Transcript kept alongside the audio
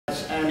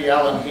Andy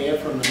Allen here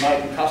from the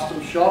Maton Custom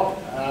Shop.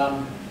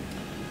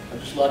 I'd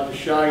just like to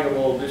show you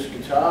all this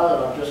guitar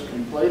that I've just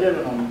completed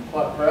and I'm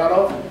quite proud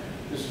of.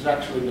 This is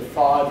actually the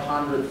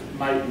 500th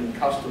Maton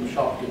Custom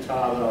Shop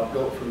guitar that I've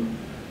built from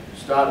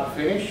start to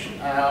finish.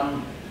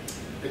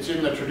 It's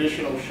in the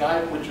traditional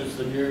shape, which is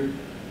the new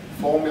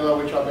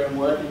formula which I've been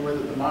working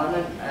with at the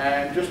moment,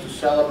 and just to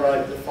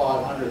celebrate the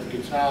 500th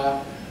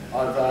guitar,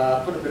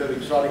 I've put a bit of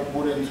exotic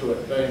wood into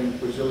it, being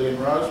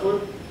Brazilian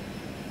rosewood.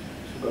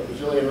 So we've got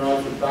Brazilian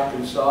rosewood back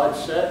and side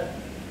set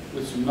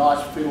with some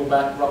nice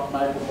fiddleback rock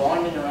maple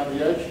binding around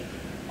the edge.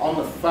 On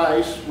the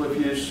face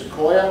we've used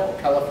sequoia or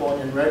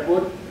Californian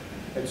redwood.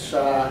 It's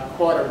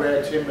quite a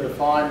rare timber to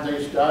find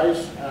these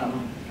days.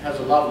 Has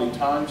a lovely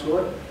tone to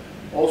it.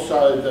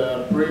 Also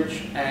the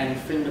bridge and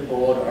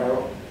fingerboard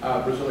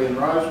are Brazilian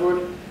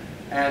rosewood,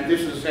 and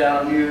this is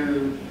our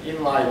new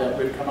inlay that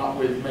we've come up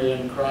with. Me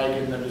and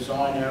Craig in the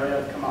design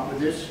area have come up with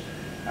this.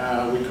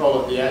 We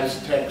call it the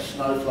Aztec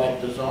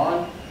snowflake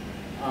design.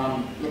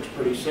 Looks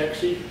pretty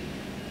sexy.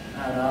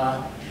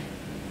 And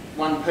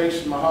one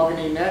piece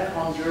mahogany neck,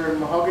 Honduran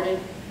mahogany,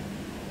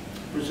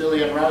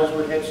 Brazilian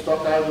rosewood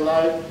headstock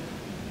overlay.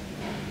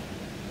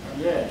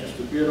 And yeah, just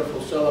a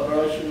beautiful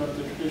celebration of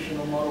the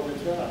traditional model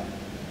guitar.